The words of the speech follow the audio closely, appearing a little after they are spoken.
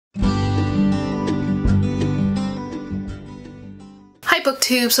Hi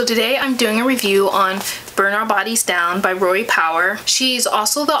BookTube, so today I'm doing a review on Burn Our Bodies Down by Rory Power. She's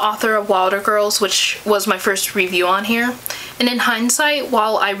also the author of Wilder Girls, which was my first review on here. And in hindsight,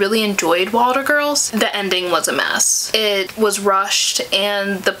 while I really enjoyed Wilder Girls, the ending was a mess. It was rushed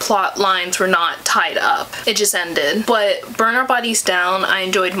and the plot lines were not tied up. It just ended. But Burn Our Bodies Down I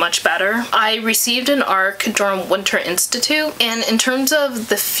enjoyed much better. I received an ARC during Winter Institute, and in terms of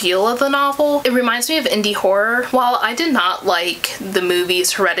the feel of the novel, it reminds me of indie horror. While I did not like the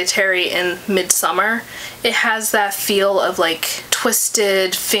movies Hereditary and Midsummer, it has that feel of like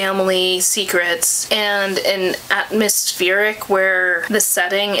twisted family secrets and an atmospheric where the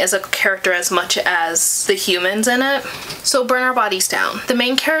setting is a character as much as the humans in it. So Burn Our Bodies Down. The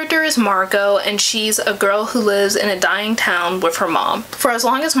main character is Margot, and she's a girl who lives in a dying town with her mom. For as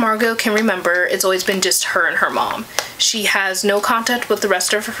long as Margot can remember, it's always been just her and her mom. She has no contact with the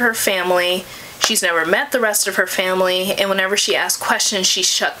rest of her family. She's never met the rest of her family, and whenever she asks questions, she's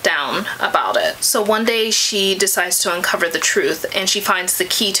shut down about it. So one day she decides to uncover the truth, and she finds the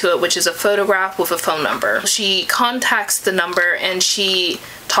key to it, which is a photograph with a phone number. She contacts the number and she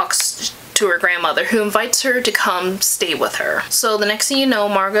talks to her grandmother, who invites her to come stay with her. So the next thing you know,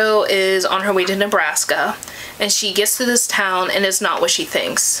 Margot is on her way to Nebraska, and she gets to this town and it's not what she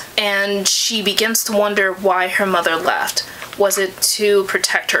thinks. And she begins to wonder why her mother left. Was it to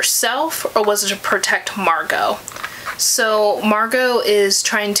protect herself, or was it to protect Margot? So Margot is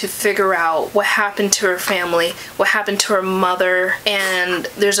trying to figure out what happened to her family, what happened to her mother, and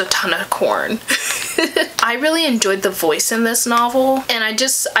there's a ton of corn. I really enjoyed the voice in this novel, and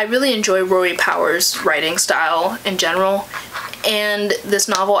I really enjoy Rory Power's writing style in general. And this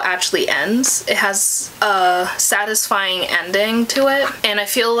novel actually ends. It has a satisfying ending to it, and I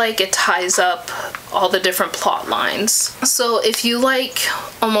feel like it ties up all the different plot lines. So if you like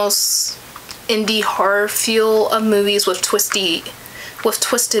almost indie horror feel of movies with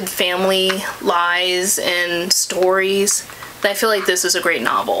twisted family lies and stories, then I feel like this is a great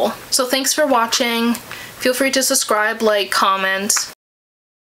novel. So thanks for watching. Feel free to subscribe, like, comment.